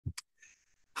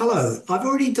Hello, I've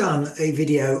already done a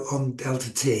video on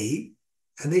delta T,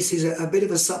 and this is a bit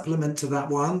of a supplement to that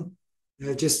one,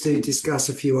 just to discuss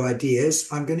a few ideas.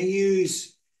 I'm going to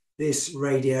use this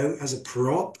radio as a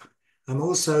prop. I'm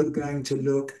also going to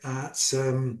look at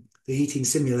the heating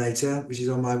simulator, which is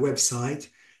on my website,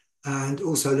 and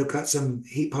also look at some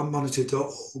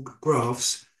HeatPumpMonitor.org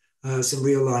graphs, some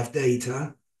real life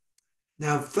data.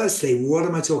 Now, firstly, what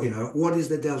am I talking about? What is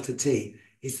the delta T?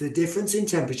 It's the difference in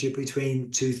temperature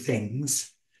between two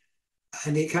things,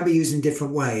 and it can be used in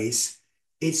different ways.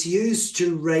 It's used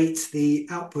to rate the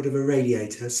output of a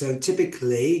radiator. So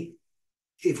typically,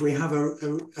 if we have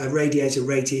a radiator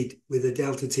rated with a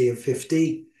delta T of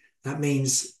 50, that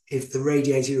means if the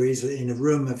radiator is in a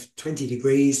room of 20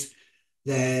 degrees,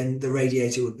 then the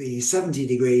radiator would be 70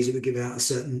 degrees. It would give out a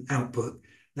certain output.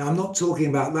 Now, I'm not talking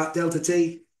about that delta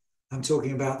T. I'm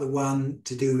talking about the one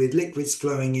to do with liquids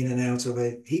flowing in and out of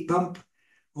a heat pump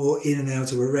or in and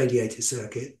out of a radiator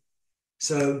circuit.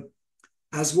 So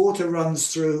as water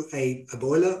runs through a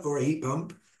boiler or a heat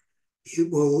pump,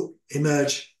 it will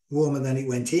emerge warmer than it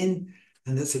went in.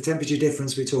 And that's the temperature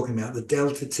difference we're talking about, the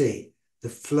delta T, the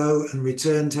flow and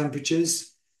return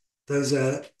temperatures. Those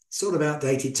are sort of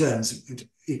outdated terms.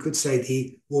 You could say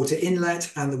the water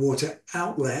inlet and the water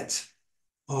outlet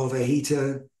of a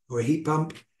heater or a heat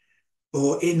pump,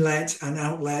 or inlet and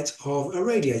outlet of a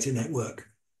radiator network.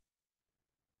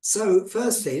 So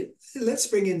firstly, let's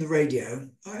bring in the radio.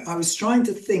 I was trying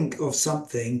to think of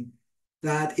something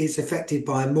that is affected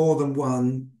by more than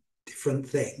one different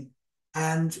thing.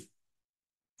 And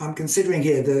I'm considering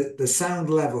here the sound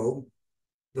level,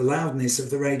 the loudness of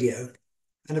the radio.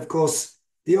 And of course,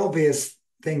 the obvious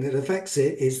thing that affects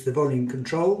it is the volume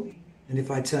control. And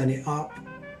if I turn it up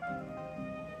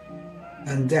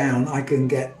and down, I can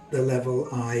get the level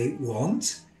I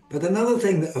want. But another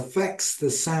thing that affects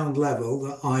the sound level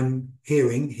that I'm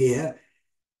hearing here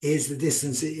is the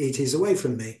distance it is away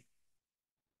from me.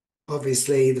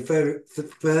 Obviously,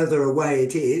 the further away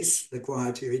it is, the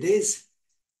quieter it is.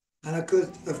 And I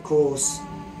could, of course,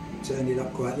 turn it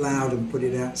up quite loud and put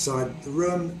it outside the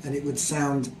room, and it would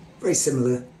sound very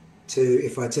similar to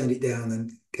if I turned it down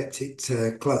and kept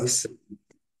it close.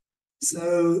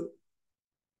 So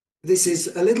this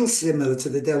is a little similar to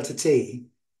the delta T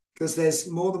because there's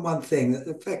more than one thing that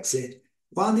affects it.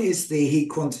 One is the heat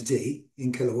quantity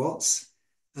in kilowatts,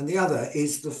 and the other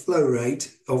is the flow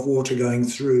rate of water going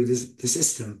through the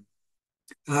system.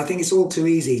 And I think it's all too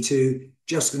easy to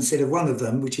just consider one of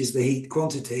them, which is the heat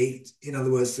quantity. In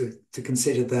other words, to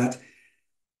consider that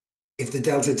if the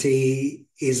delta T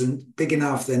isn't big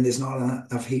enough, then there's not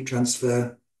enough heat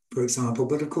transfer, for example.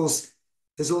 But of course,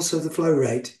 there's also the flow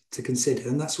rate to consider,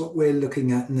 and that's what we're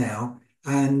looking at now.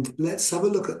 And let's have a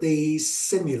look at the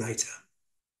simulator.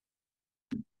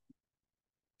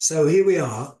 So here we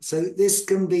are. So this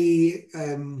can be,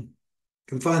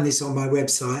 can find this on my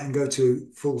website and go to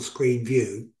full screen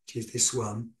view, which is this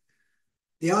one.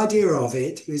 The idea of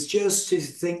it is just to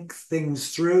think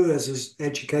things through as an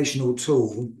educational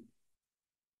tool.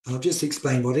 I'll just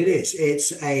explain what it is.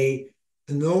 It's a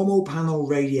normal panel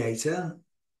radiator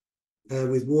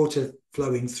with water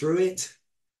flowing through it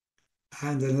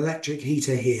and an electric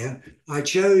heater here. I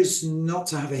chose not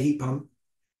to have a heat pump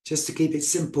just to keep it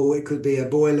simple. It could be a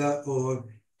boiler or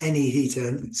any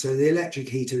heater. So the electric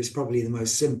heater is probably the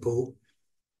most simple.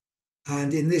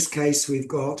 And in this case, we've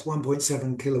got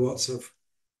 1.7 kilowatts of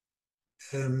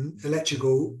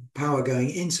electrical power going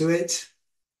into it.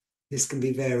 This can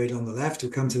be varied on the left.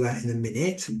 We'll come to that in a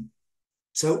minute.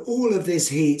 So all of this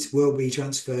heat will be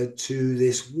transferred to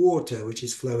this water, which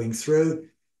is flowing through.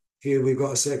 Here we've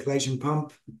got a circulation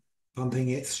pump, pumping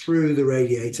it through the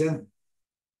radiator.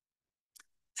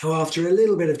 Now, after a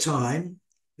little bit of time,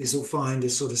 this will find a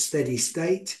sort of steady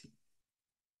state.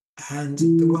 And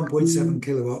the 1.7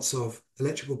 kilowatts of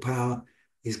electrical power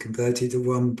is converted to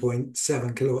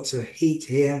 1.7 kilowatts of heat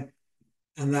here.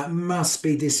 And that must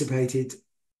be dissipated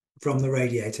from the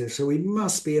radiator. So we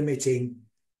must be emitting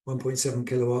 1.7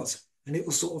 kilowatts, and it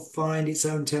will sort of find its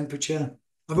own temperature.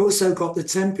 I've also got the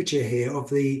temperature here of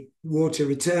the water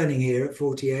returning here at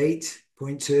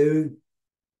 48.2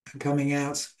 and coming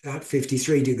out at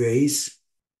 53 degrees.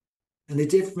 And the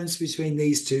difference between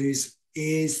these two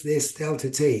is this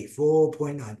delta T,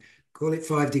 4.9, call it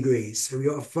 5 degrees. So we've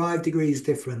got a 5 degrees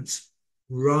difference,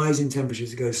 rise in temperature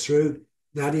as it goes through.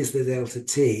 That is the delta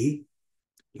T.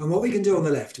 And what we can do on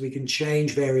the left, we can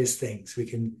change various things. We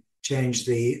can change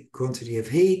the quantity of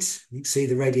heat. You can see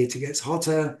the radiator gets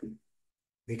hotter.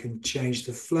 We can change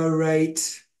the flow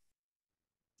rate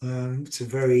to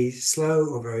very slow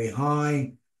or very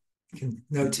high. You can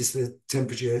notice the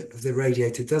temperature of the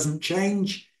radiator doesn't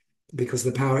change, because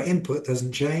the power input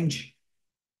doesn't change.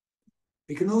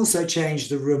 We can also change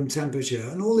the room temperature,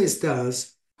 and all this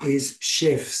does is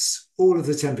shifts all of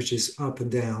the temperatures up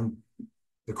and down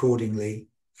accordingly.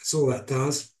 That's all that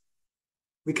does.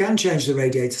 We can change the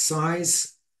radiator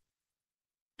size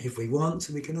if we want.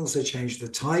 We can also change the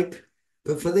type,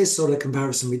 but for this sort of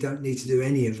comparison, we don't need to do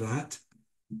any of that.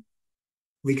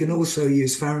 We can also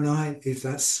use Fahrenheit if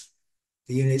that's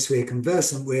the units we're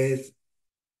conversant with.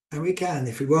 And we can,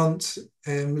 if we want,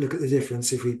 look at the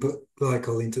difference if we put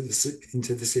glycol into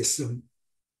the system.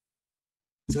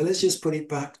 So let's just put it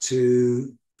back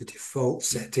to the default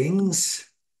settings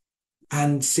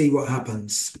and see what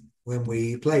happens when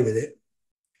we play with it.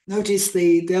 Notice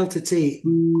the delta T,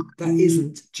 that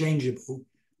isn't changeable.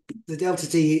 The delta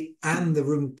T and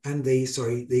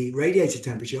the radiator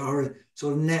temperature are a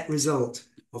sort of net result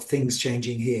of things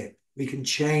changing here. We can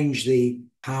change the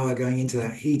power going into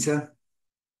that heater.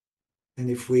 And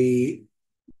if we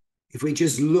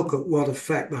just look at what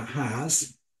effect that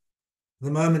has,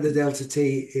 the moment the delta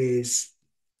T is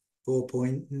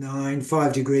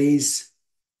 4.95 degrees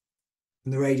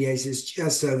and the radiator is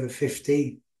just over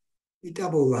 50, we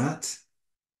double that.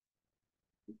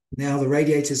 Now the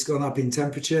radiator's gone up in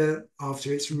temperature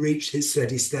after it's reached its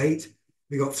steady state.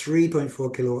 We've got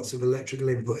 3.4 kilowatts of electrical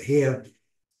input here,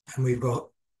 and we've got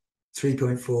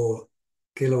 3.4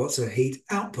 kilowatts of heat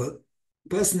output.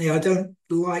 Personally, I don't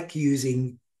like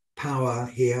using power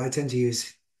here. I tend to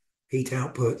use heat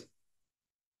output.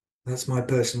 That's my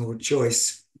personal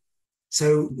choice.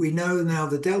 So we know now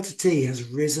the delta T has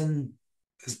risen,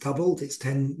 has doubled. It's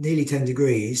nearly 10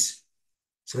 degrees.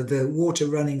 So the water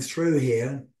running through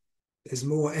here, there's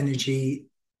more energy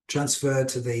transferred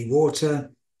to the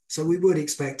water. So we would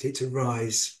expect it to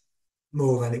rise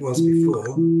more than it was before.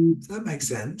 So that makes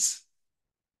sense.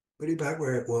 Put it back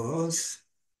where it was.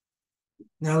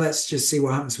 Now let's just see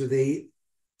what happens with the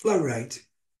flow rate.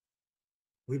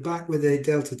 We're back with a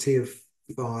delta T of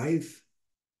 5.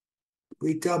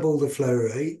 We double the flow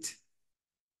rate.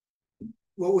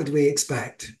 What would we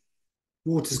expect?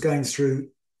 Water's going through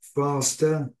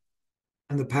faster,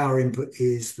 and the power input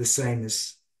is the same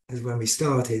as when we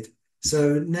started.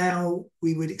 So now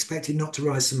we would expect it not to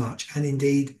rise so much. And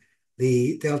indeed,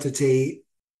 the delta T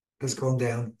has gone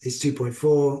down. It's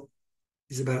 2.4,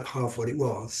 is about half what it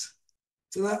was.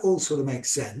 So that all sort of makes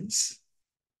sense.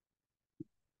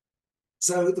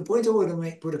 So the point I want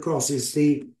to put across is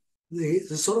the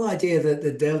sort of idea that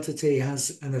the delta T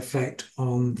has an effect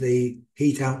on the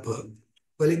heat output.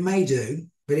 Well, it may do,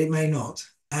 but it may not.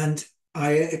 And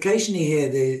I occasionally hear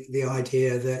the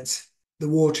idea that the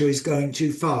water is going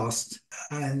too fast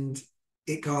and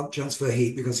it can't transfer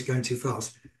heat because it's going too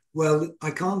fast. Well,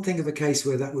 I can't think of a case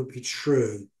where that would be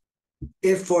true.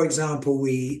 If, for example,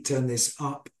 we turn this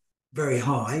up very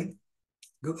high,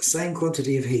 we've got the same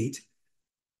quantity of heat,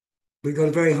 we've got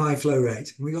a very high flow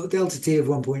rate, and we've got a delta T of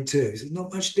 1.2. So there's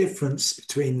not much difference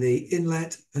between the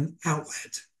inlet and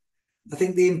outlet. I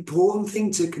think the important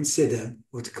thing to consider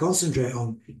or to concentrate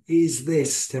on is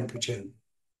this temperature,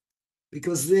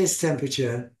 because this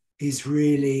temperature is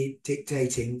really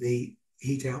dictating the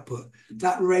heat output.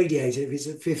 That radiator, if it's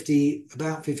at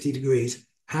about 50 degrees,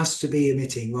 has to be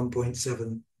emitting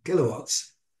 1.7 kilowatts.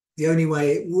 The only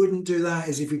way it wouldn't do that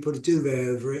is if we put a duvet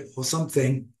over it or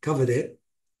something, covered it.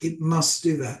 It must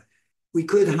do that. We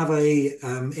could have a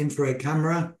infrared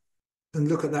camera and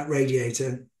look at that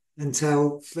radiator and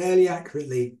tell fairly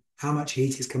accurately how much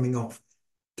heat is coming off.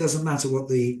 Doesn't matter what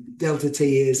the delta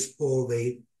T is or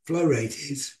the flow rate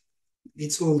is.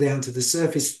 It's all down to the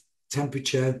surface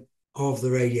temperature of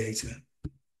the radiator.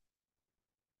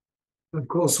 Of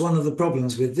course, one of the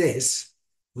problems with this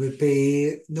would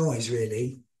be noise,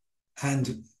 really,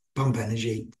 and pump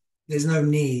energy. There's no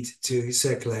need to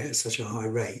circulate at such a high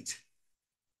rate.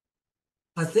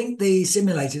 I think the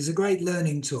simulator is a great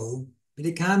learning tool, but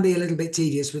it can be a little bit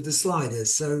tedious with the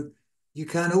sliders. So you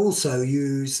can also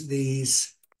use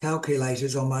these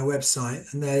calculators on my website,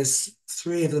 and there's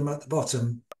 3 of them at the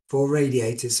bottom for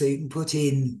radiators. So you can put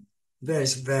in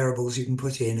various variables you can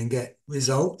put in and get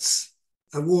results.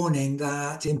 A warning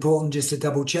that it's important just to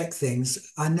double check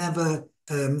things. I never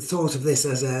thought of this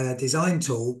as a design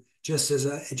tool, just as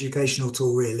an educational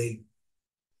tool, really.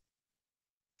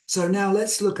 So now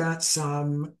let's look at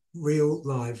some real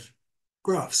live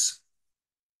graphs.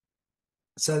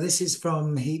 So this is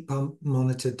from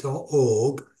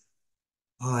HeatPumpMonitor.org.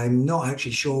 I'm not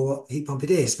actually sure what heat pump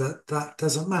it is, but that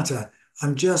doesn't matter.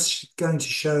 I'm just going to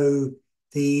show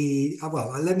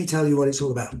let me tell you what it's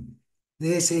all about.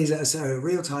 This is a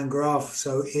real-time graph,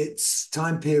 so its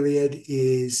time period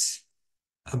is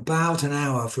about an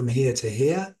hour from here to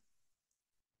here.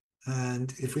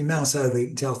 And if we mouse over, you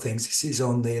can tell things. This is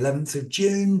on the 11th of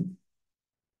June.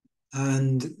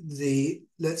 And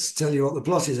let's tell you what the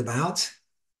plot is about.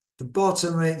 The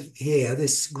bottom of here,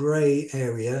 this grey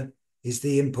area, is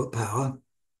the input power.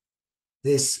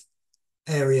 This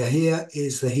area here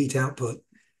is the heat output,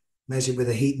 measured with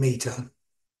a heat meter.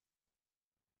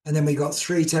 And then we got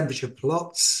three temperature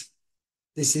plots.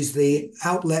 This is the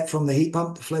outlet from the heat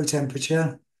pump, the flow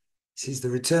temperature. This is the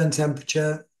return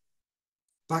temperature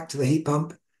back to the heat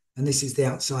pump. And this is the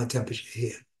outside temperature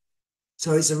here.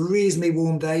 So it's a reasonably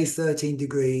warm day, 13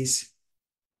 degrees.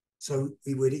 So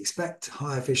we would expect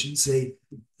high efficiency.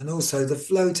 And also the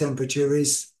flow temperature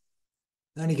is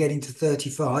only getting to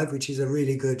 35, which is a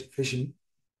really good efficient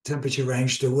temperature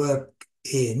range to work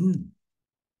in.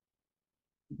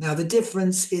 Now, the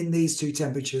difference in these two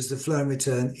temperatures, the flow and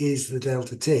return, is the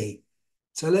delta T.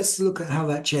 So let's look at how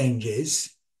that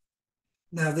changes.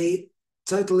 Now, the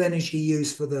total energy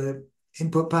used for the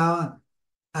input power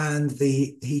and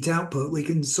the heat output, we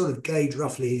can sort of gauge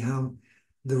roughly how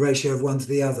the ratio of one to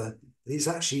the other. It's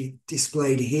actually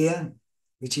displayed here,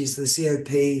 which is the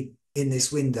COP in this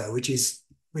window, which is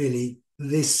really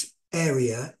this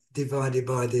area divided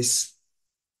by this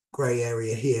grey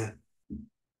area here.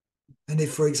 And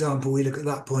if, for example, we look at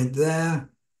that point there,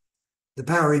 the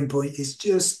power input is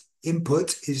just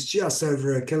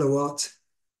over a kilowatt.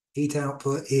 Heat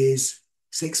output is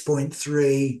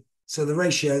 6.3. So the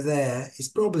ratio there is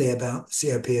probably about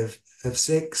COP of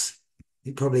 6.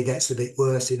 It probably gets a bit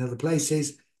worse in other places.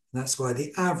 And that's why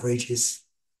the average is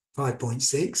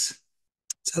 5.6.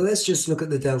 So let's just look at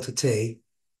the delta T.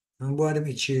 And why don't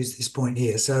we choose this point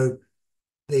here? So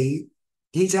the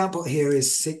heat output here is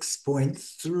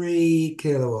 6.3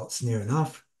 kilowatts, near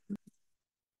enough.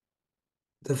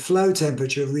 The flow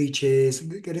temperature reaches,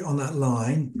 get it on that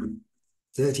line,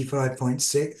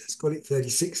 35.6, let's call it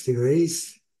 36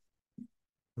 degrees.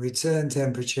 Return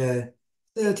temperature,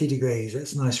 30 degrees,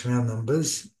 that's nice round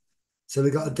numbers. So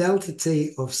we've got a delta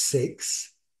T of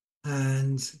 6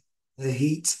 and a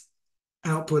heat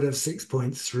output of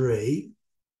 6.3.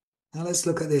 Now let's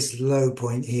look at this low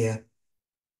point here.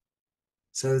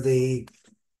 So the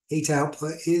heat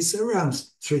output is around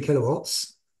 3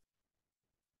 kilowatts.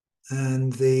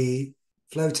 And the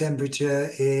flow temperature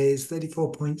is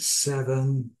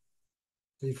 34.7.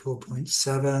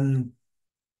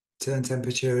 Turn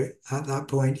temperature at that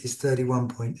point is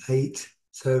 31.8.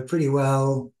 So pretty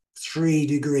well 3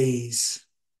 degrees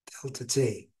delta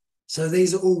T. So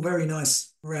these are all very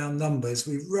nice round numbers.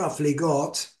 We've roughly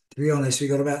got, to be honest, we've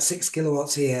got about 6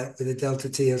 kilowatts here with a delta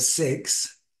T of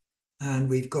 6. And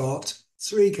we've got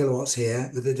 3 kilowatts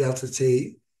here with a delta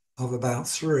T of about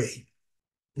 3.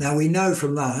 Now we know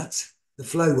from that the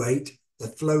flow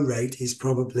rate is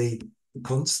probably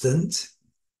constant.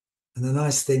 And the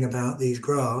nice thing about these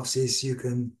graphs is you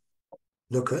can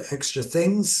look at extra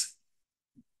things.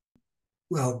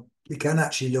 Well, we can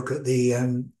actually look at the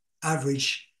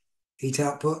average heat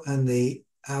output and the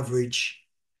average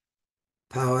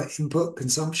power input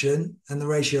consumption, and the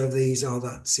ratio of these are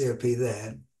that COP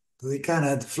there. But we can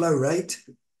add the flow rate,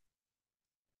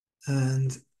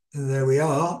 and there we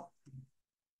are.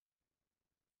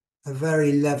 A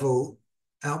very level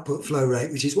output flow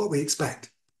rate, which is what we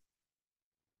expect,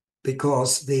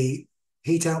 because the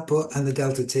heat output and the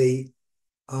delta T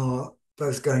are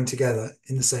both going together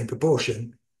in the same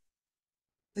proportion.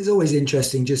 It's always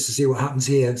interesting just to see what happens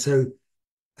here. So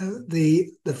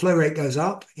the flow rate goes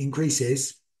up,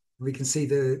 increases. We can see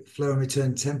the flow and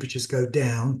return temperatures go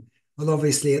down. Well,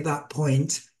 obviously at that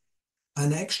point,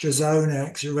 an extra zone, an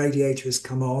extra radiator has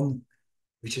come on,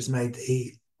 which has made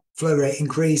the flow rate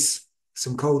increase.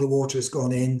 Some colder water has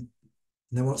gone in. And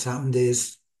then what's happened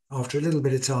is, after a little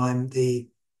bit of time, the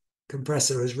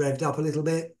compressor has revved up a little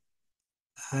bit,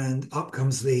 and up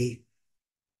comes the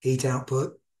heat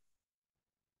output.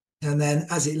 And then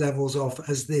as it levels off,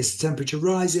 as this temperature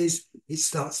rises, it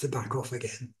starts to back off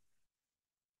again.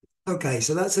 Okay,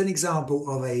 so that's an example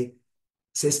of a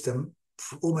system,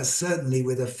 almost certainly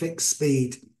with a fixed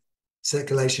speed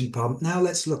circulation pump. Now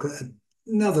let's look at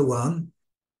another one,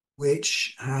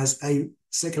 which has a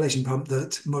circulation pump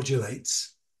that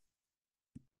modulates.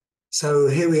 So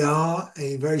here we are,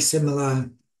 a very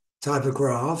similar type of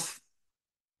graph.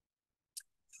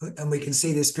 And we can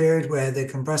see this period where the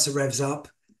compressor revs up,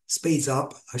 speeds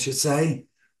up, I should say,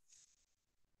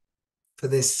 for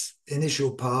this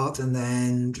initial part, and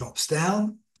then drops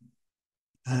down.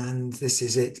 And this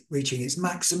is it reaching its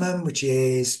maximum, which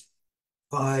is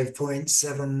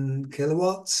 5.7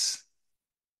 kilowatts.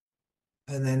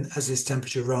 And then as this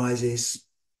temperature rises,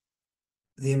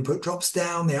 the input drops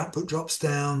down, the output drops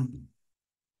down.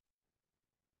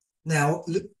 Now,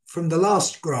 from the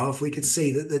last graph, we could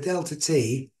see that the delta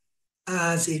T,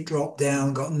 as it dropped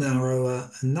down, got narrower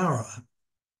and narrower.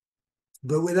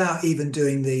 But without even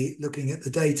looking at the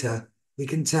data, we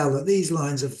can tell that these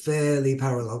lines are fairly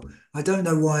parallel. I don't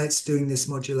know why it's doing this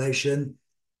modulation.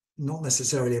 Not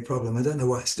necessarily a problem. I don't know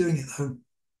why it's doing it though.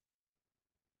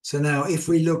 So now if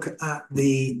we look at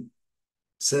the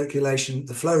circulation,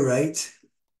 the flow rate,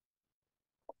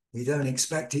 we don't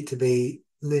expect it to be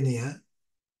linear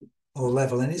or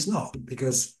level, and it's not,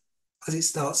 because as it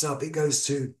starts up, it goes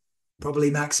to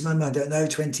probably maximum, I don't know,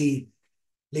 20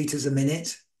 litres a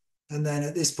minute. And then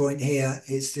at this point here,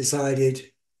 it's decided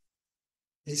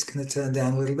it's going to turn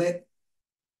down a little bit.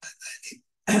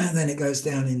 And then it goes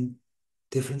down in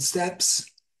different steps,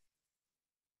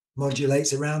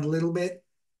 modulates around a little bit.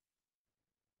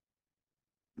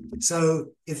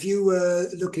 So if you were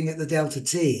looking at the delta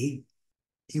T,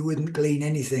 you wouldn't glean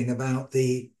anything about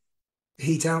the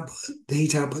heat output. The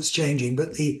heat output's changing,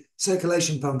 but the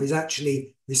circulation pump is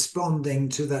actually responding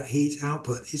to that heat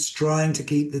output. It's trying to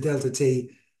keep the delta T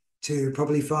to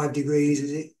probably 5 degrees.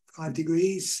 Is it 5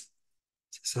 degrees?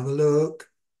 Let's have a look.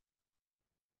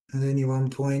 At only 1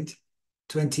 point,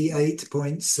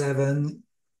 28.7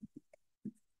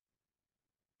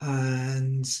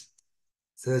 and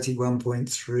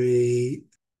 31.3.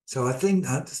 So I think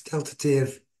that's delta T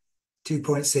of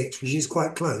 2.6, which is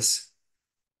quite close.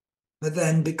 But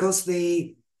then because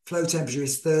the flow temperature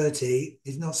is 30,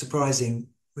 it's not surprising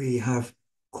we have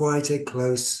quite a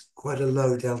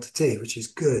low delta T, which is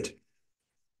good.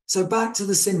 So back to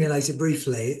the simulator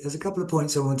briefly, there's a couple of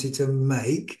points I wanted to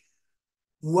make.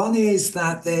 One is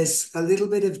that there's a little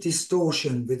bit of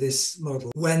distortion with this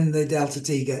model when the delta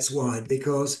T gets wide,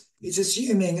 because it's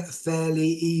assuming a fairly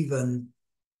even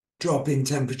drop in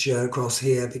temperature across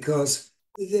here, because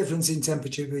the difference in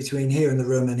temperature between here in the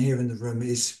room and here in the room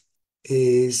is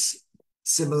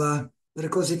similar. But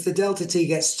of course, if the delta T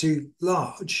gets too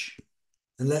large,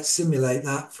 and let's simulate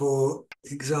that, for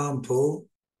example,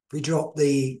 if we drop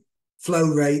the flow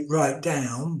rate right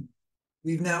down,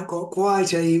 we've now got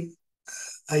quite a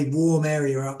warm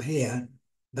area up here,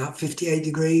 about 58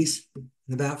 degrees,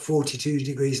 and about 42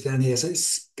 degrees down here. So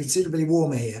it's considerably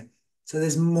warmer here. So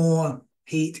there's more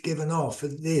heat given off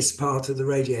at this part of the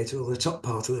radiator, or the top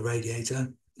part of the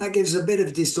radiator. That gives a bit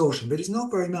of distortion, but it's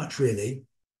not very much really.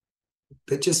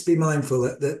 But just be mindful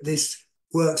that this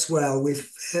works well with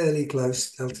fairly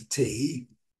close delta T.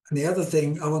 And the other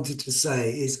thing I wanted to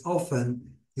say is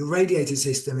often your radiator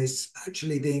system is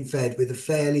actually being fed with a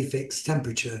fairly fixed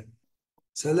temperature.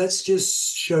 So let's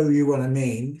just show you what I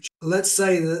mean. Let's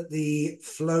say that the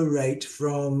flow rate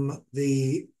from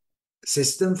the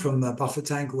system, from the buffer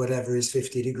tank or whatever, is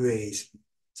 50 degrees.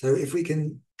 So if we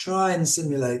can try and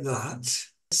simulate that, let's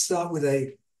start with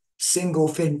a single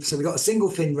fin. So we've got a single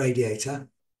fin radiator,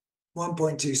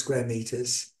 1.2 square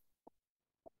meters,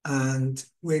 and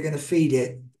we're going to feed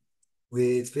it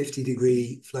with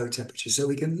 50-degree flow temperature. So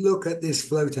we can look at this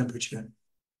flow temperature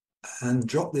and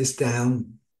drop this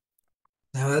down.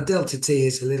 Now our delta T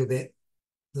is a little bit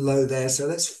low there, so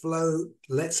let's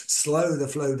slow the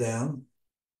flow down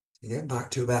to get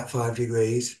back to about 5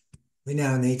 degrees. We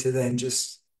now need to then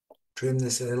just trim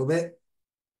this a little bit.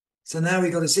 So now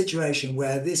we've got a situation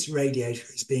where this radiator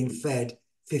is being fed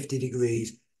 50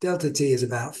 degrees. Delta T is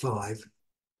about 5,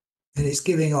 and it's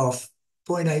giving off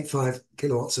 0.85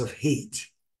 kilowatts of heat.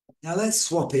 Now let's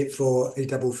swap it for a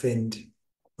double-finned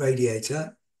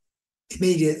radiator.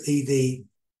 Immediately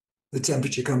the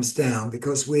temperature comes down,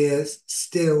 because we're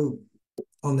still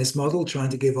on this model trying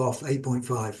to give off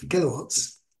 8.5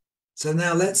 kilowatts. So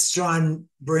now let's try and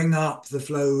bring up the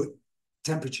flow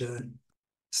temperature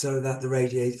so that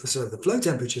the flow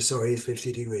temperature, is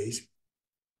 50 degrees,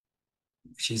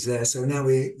 which is there. So now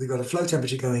we've got a flow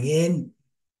temperature going in.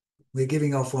 We're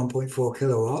giving off 1.4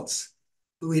 kilowatts.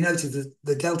 But we noted that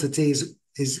the delta T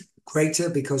is greater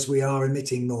because we are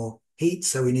emitting more heat,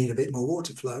 so we need a bit more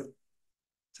water flow.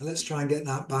 So let's try and get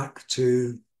that back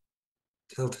to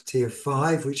delta T of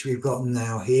 5, which we've gotten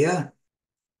now here.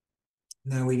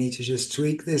 Now we need to just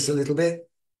tweak this a little bit,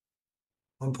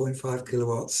 1.5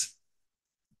 kilowatts.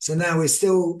 So now we're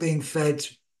still being fed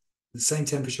the same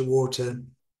temperature water.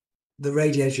 The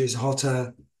radiator is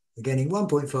hotter. We're getting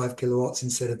 1.5 kilowatts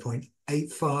instead of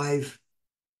 0.85.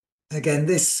 Again,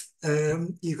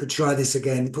 you could try this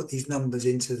again, put these numbers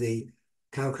into the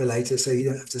calculator so you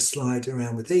don't have to slide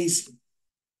around with these.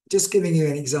 Just giving you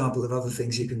an example of other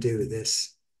things you can do with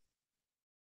this.